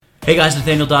Hey guys,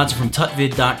 Nathaniel Dodson from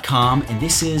tutvid.com, and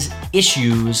this is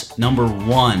Issues number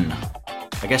 1.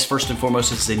 I guess first and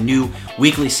foremost, it's a new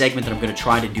weekly segment that I'm going to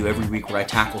try to do every week where I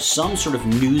tackle some sort of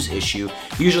news issue,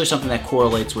 usually something that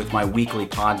correlates with my weekly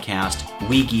podcast,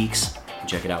 We Geeks.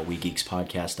 Check it out,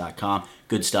 WeGeeksPodcast.com.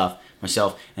 Good stuff.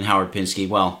 Myself and Howard Pinsky.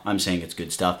 Well, I'm saying it's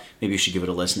good stuff. Maybe you should give it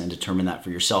a listen and determine that for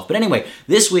yourself. But anyway,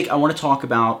 this week I want to talk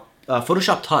about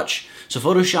Photoshop Touch. So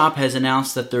Photoshop has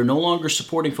announced that they're no longer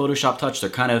supporting Photoshop Touch. They're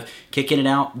kind of kicking it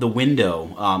out the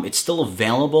window. It's still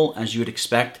available, as you would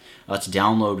expect, to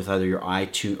download with either your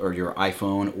iTunes or your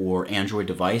iPhone or Android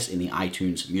device in the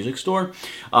iTunes Music Store.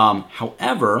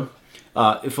 However,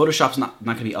 Photoshop's not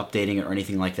going to be updating it or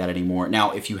anything like that anymore.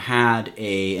 Now, if you had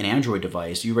an Android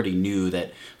device, you already knew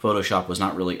that Photoshop was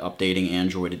not really updating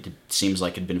Android. It seems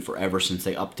like it had been forever since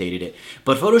they updated it.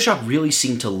 But Photoshop really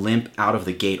seemed to limp out of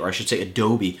the gate, or I should say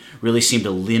Adobe really seemed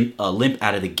to limp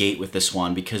out of the gate with this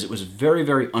one because it was very,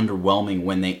 very underwhelming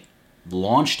when they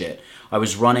launched it. I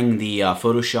was running the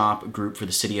Photoshop group for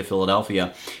the city of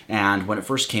Philadelphia, and when it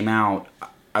first came out,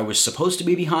 I was supposed to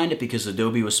be behind it because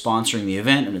Adobe was sponsoring the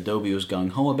event and Adobe was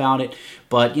gung-ho about it,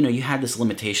 but you had this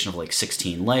limitation of like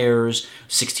 16 layers,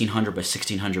 1600 by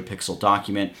 1600 pixel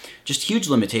document, just huge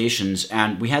limitations.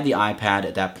 And we had the iPad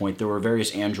at that point. There were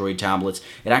various Android tablets.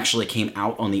 It actually came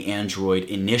out on the Android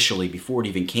initially before it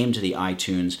even came to the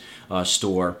iTunes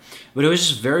store, but it was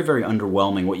just very, very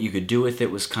underwhelming. What you could do with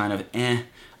it was kind of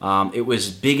it was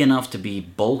big enough to be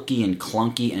bulky and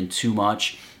clunky and too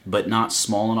much, but not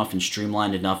small enough and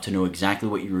streamlined enough to know exactly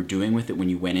what you were doing with it when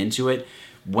you went into it.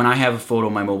 When I have a photo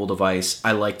on my mobile device,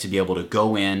 I like to be able to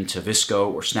go in to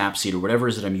VSCO or Snapseed or whatever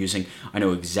it is that I'm using. I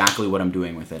know exactly what I'm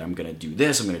doing with it. I'm going to do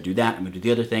this, I'm going to do that, I'm going to do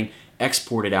the other thing,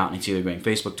 export it out, and it's either going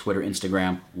Facebook, Twitter,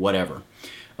 Instagram, whatever.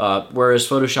 Whereas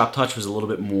Photoshop Touch was a little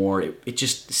bit more, it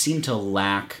just seemed to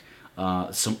lack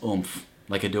some oomph.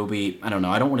 Like Adobe, I don't know,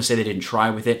 I don't want to say they didn't try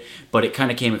with it, but it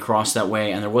kind of came across that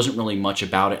way, and there wasn't really much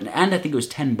about it. And I think it was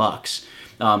 $10.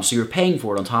 So you're paying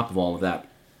for it on top of all of that.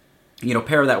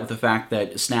 Pair that with the fact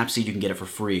that Snapseed, you can get it for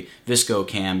free. VSCO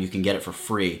Cam, you can get it for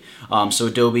free. So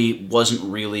Adobe wasn't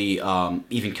really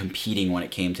even competing when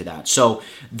it came to that. So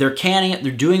they're canning it,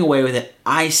 they're doing away with it.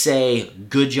 I say,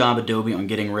 good job, Adobe, on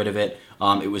getting rid of it.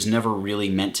 It was never really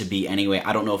meant to be anyway.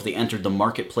 I don't know if they entered the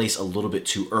marketplace a little bit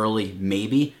too early,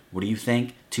 maybe. What do you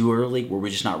think? Too early? Were we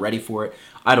just not ready for it?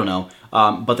 I don't know.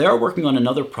 But they are working on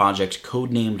another project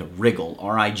codenamed Wriggle,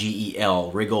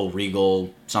 R-I-G-E-L, Wriggle,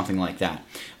 Regal, something like that.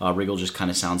 Wriggle just kind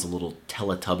of sounds a little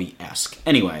Teletubby-esque.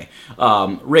 Anyway,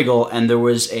 Wriggle, and there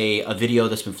was a video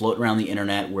that's been floating around the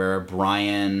internet where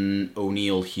Brian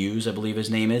O'Neill Hughes, I believe his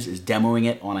name is demoing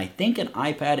it on, I think, an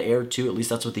iPad Air 2. At least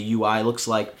that's what the UI looks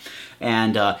like.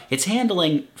 And it's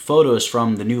handling photos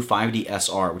from the new 5D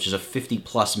SR, which is a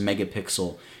 50-plus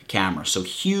megapixel camera. So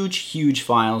huge, huge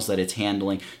files that it's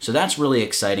handling. So that's really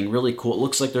exciting, really cool. It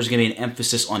looks like there's going to be an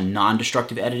emphasis on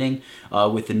non-destructive editing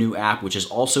with the new app, which is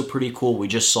also pretty cool. We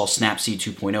just saw Snapseed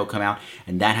 2.0 come out,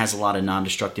 and that has a lot of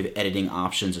non-destructive editing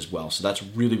options as well. So that's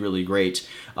really, really great.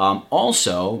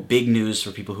 Also, big news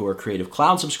for people who are Creative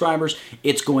Cloud subscribers,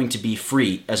 it's going to be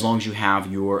free as long as you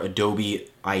have your Adobe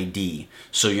ID.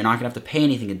 So you're not going to have to pay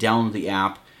anything to download the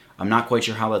app. I'm not quite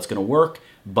sure how that's going to work,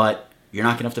 but you're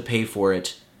not going to have to pay for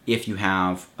it if you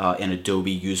have an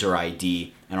Adobe user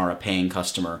ID and are a paying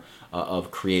customer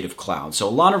of Creative Cloud. So a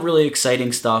lot of really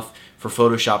exciting stuff for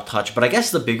Photoshop Touch, but I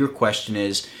guess the bigger question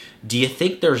is, do you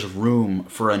think there's room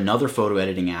for another photo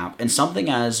editing app and something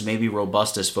as maybe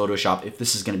robust as Photoshop if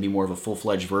this is going to be more of a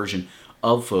full-fledged version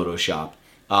of Photoshop?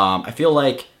 I feel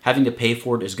like having to pay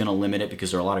for it is going to limit it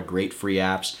because there are a lot of great free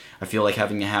apps. I feel like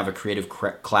having to have a Creative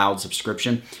Cloud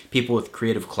subscription, people with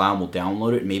Creative Cloud will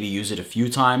download it and maybe use it a few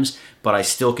times, but I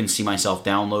still can see myself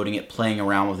downloading it, playing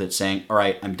around with it, saying, all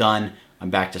right, I'm done, I'm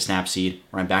back to Snapseed,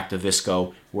 or I'm back to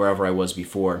VSCO, wherever I was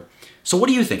before. So what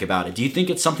do you think about it? Do you think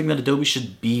it's something that Adobe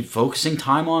should be focusing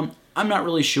time on? I'm not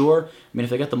really sure. I mean, if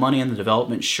they got the money and the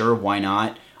development, sure, why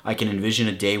not? I can envision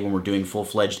a day when we're doing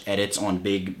full-fledged edits on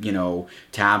big,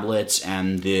 tablets,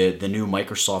 and the new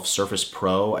Microsoft Surface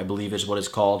Pro, I believe is what it's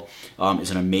called,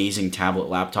 is an amazing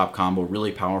tablet-laptop combo,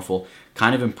 really powerful.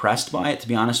 Kind of impressed by it, to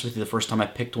be honest with you, the first time I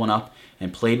picked one up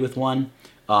and played with one.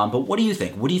 But what do you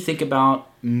think? What do you think about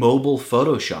mobile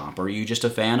Photoshop? Are you just a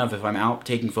fan of if I'm out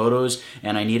taking photos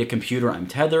and I need a computer, I'm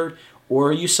tethered? Or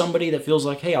are you somebody that feels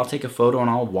like, hey, I'll take a photo and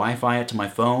I'll Wi-Fi it to my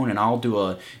phone and I'll do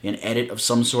an edit of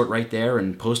some sort right there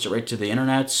and post it right to the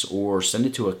internets or send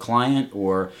it to a client?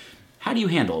 Or how do you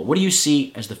handle it? What do you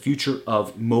see as the future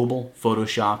of mobile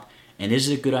Photoshop? And is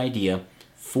it a good idea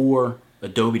for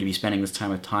Adobe to be spending this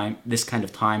kind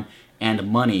of time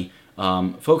and money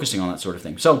focusing on that sort of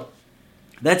thing? So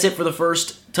That's it for the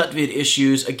first TutVid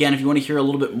Issues. Again, if you want to hear a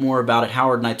little bit more about it,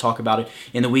 Howard and I talk about it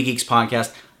in the WeGeeks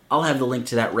podcast. I'll have the link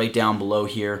to that right down below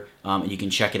here, and you can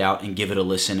check it out and give it a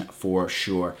listen for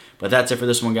sure. But that's it for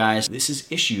this one, guys. This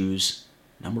is Issues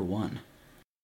number 1.